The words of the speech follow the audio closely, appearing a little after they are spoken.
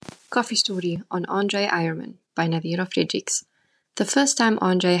Coffee Story on André Eiermann by Nadira Fredericks. The first time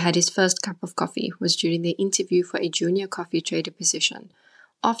André had his first cup of coffee was during the interview for a junior coffee trader position.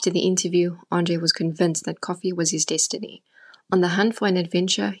 After the interview, André was convinced that coffee was his destiny. On the hunt for an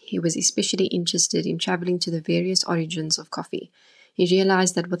adventure, he was especially interested in traveling to the various origins of coffee. He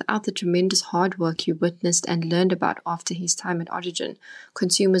realized that without the tremendous hard work he witnessed and learned about after his time at Origin,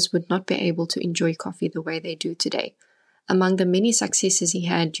 consumers would not be able to enjoy coffee the way they do today. Among the many successes he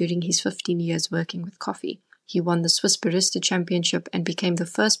had during his 15 years working with coffee, he won the Swiss Barista Championship and became the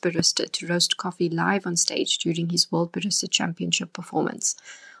first barista to roast coffee live on stage during his World Barista Championship performance.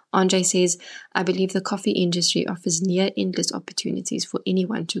 André says, "I believe the coffee industry offers near endless opportunities for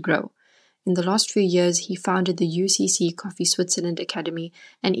anyone to grow." In the last few years, he founded the UCC Coffee Switzerland Academy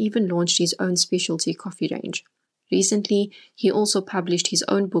and even launched his own specialty coffee range. Recently, he also published his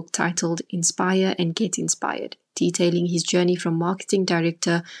own book titled Inspire and Get Inspired, detailing his journey from marketing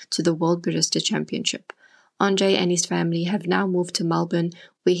director to the World Barista Championship. André and his family have now moved to Melbourne,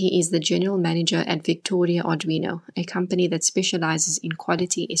 where he is the general manager at Victoria Arduino, a company that specializes in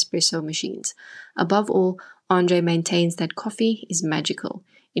quality espresso machines. Above all, André maintains that coffee is magical.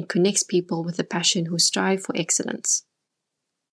 It connects people with a passion who strive for excellence.